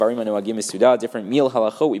different meal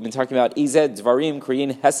halachot. We've been talking about ezed dvarim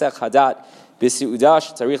kriyin hesech hadat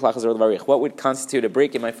b'seudash tzarich lachazor levarich. What would constitute a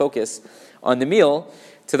break in my focus on the meal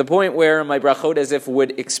to the point where my brachot as if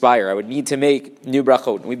would expire? I would need to make new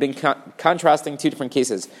brachot. We've been contrasting two different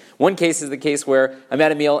cases. One case is the case where I'm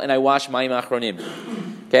at a meal and I wash mayim achronim.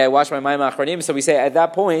 Okay, I wash my mayim achronim. So we say at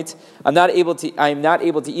that point I'm not able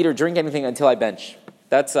to eat or drink anything until I bench.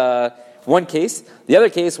 That's one case. The other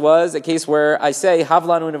case was a case where I say,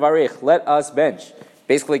 Havlanu nevarich, let us bench.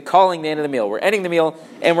 Basically calling the end of the meal. We're ending the meal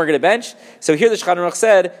and we're going to bench. So here the Shulchan Aruch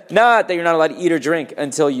said, not that you're not allowed to eat or drink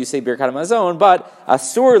until you say Birkat Hamazon, but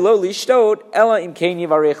asur lo lishtot ela im kein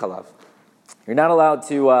yivarech alav. You're not allowed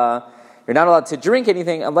to drink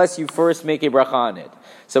anything unless you first make a bracha on it.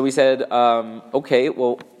 So we said, okay,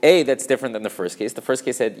 well, that's different than the first case. The first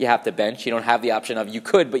case said you have to bench. You don't have the option of you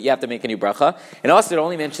could, but you have to make a new bracha. And also it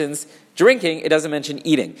only mentions drinking. It doesn't mention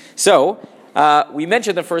eating. So we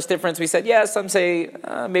mentioned the first difference. We said, some say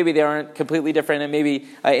maybe they aren't completely different. And maybe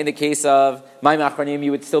in the case of mayim achronim,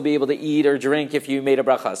 you would still be able to eat or drink if you made a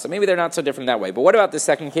bracha. So maybe they're not so different that way. But what about the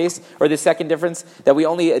second case, or the second difference, that we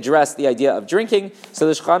only address the idea of drinking? So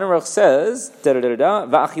the Shulchan Aruch says,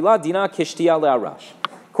 va'achila dina kishtiya le'arash.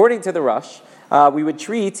 According to the Rush, we would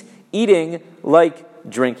treat eating like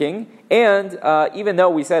drinking, and even though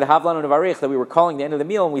we said Havlanu nevarich, that we were calling the end of the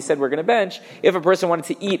meal and we said we're going to bench, if a person wanted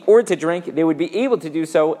to eat or to drink, they would be able to do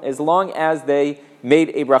so as long as they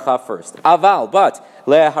made a bracha first. Aval, but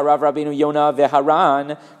le'harav Rabbeinu Yonah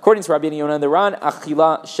ve'haran, according to Rabbeinu Yonah and the Ran,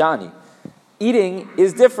 achila shani. Eating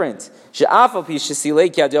is different. Even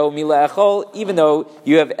though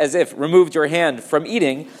you have as if removed your hand from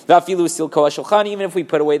eating, even if we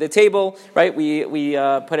put away the table, right? We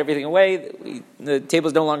put everything away, the table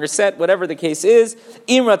is no longer set, whatever the case is.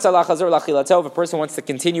 If a person wants to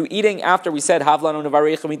continue eating after we said Havlanu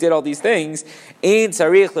nevarich and we did all these things, a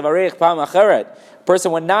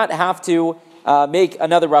person would not have to make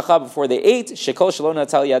another bracha before they ate. Shekol shelo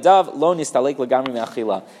natal yadav lo nistalek legamri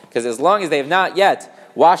me'achila. Because as long as they have not yet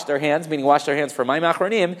washed their hands, meaning washed their hands for mayim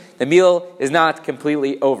achronim, the meal is not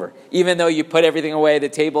completely over. Even though you put everything away, the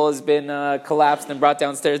table has been collapsed and brought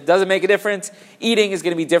downstairs, it doesn't make a difference. Eating is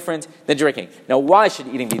going to be different than drinking. Now, why should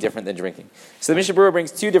eating be different than drinking? So the Mishnah Berurah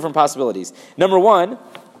brings two different possibilities. Number one,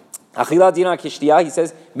 achila dina kishtiyah, he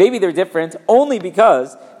says, maybe they're different only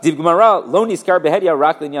because div gemara lo niskar behedya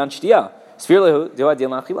rak linyan shtiyah.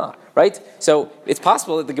 Right? So it's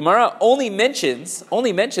possible that the Gemara only mentions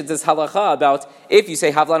this halacha about if you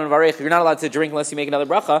say Havlan and Varech, you're not allowed to drink unless you make another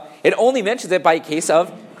bracha. It only mentions it by case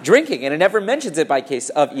of drinking, and it never mentions it by case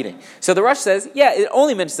of eating. So the Rush says, it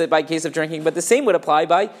only mentions it by case of drinking, but the same would apply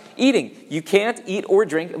by eating. You can't eat or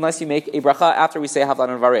drink unless you make a bracha after we say Havlan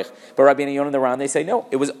and Varech. But Rabbeinu Yonah and the Ran, they say, no,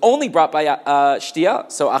 it was only brought by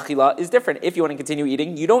shtiyah, so achila is different. If you want to continue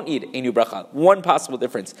eating, you don't need a new bracha. One possible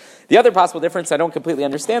difference. The other possible difference, I don't completely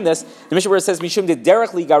understand this, the Mishnah Berurah says, Mishum de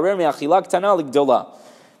derech li garer me'achila ktana ligdola.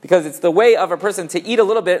 Because it's the way of a person to eat a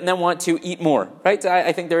little bit and then want to eat more, right?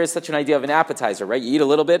 I think there is such an idea of an appetizer, right? You eat a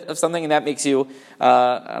little bit of something and that makes you,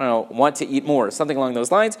 want to eat more, something along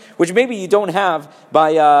those lines, which maybe you don't have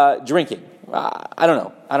by drinking. I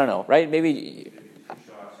don't know, right? Maybe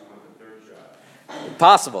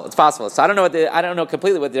possible. It's possible. So I don't know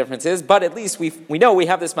completely what the difference is, but at least we know we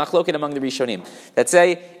have this machloket among the Rishonim that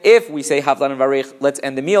say if we say Havlan and Varech, let's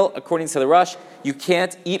end the meal. According to the Rush, you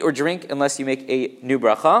can't eat or drink unless you make a new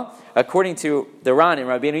bracha. According to the Ran and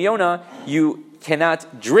Rabbeinu Yonah, you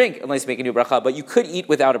cannot drink unless you make a new bracha, but you could eat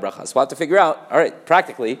without a bracha. So we'll have to figure out, all right,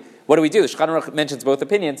 practically, what do we do? The Shulchan Aruch mentions both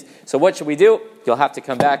opinions. So what should we do? You'll have to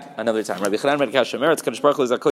come back another time.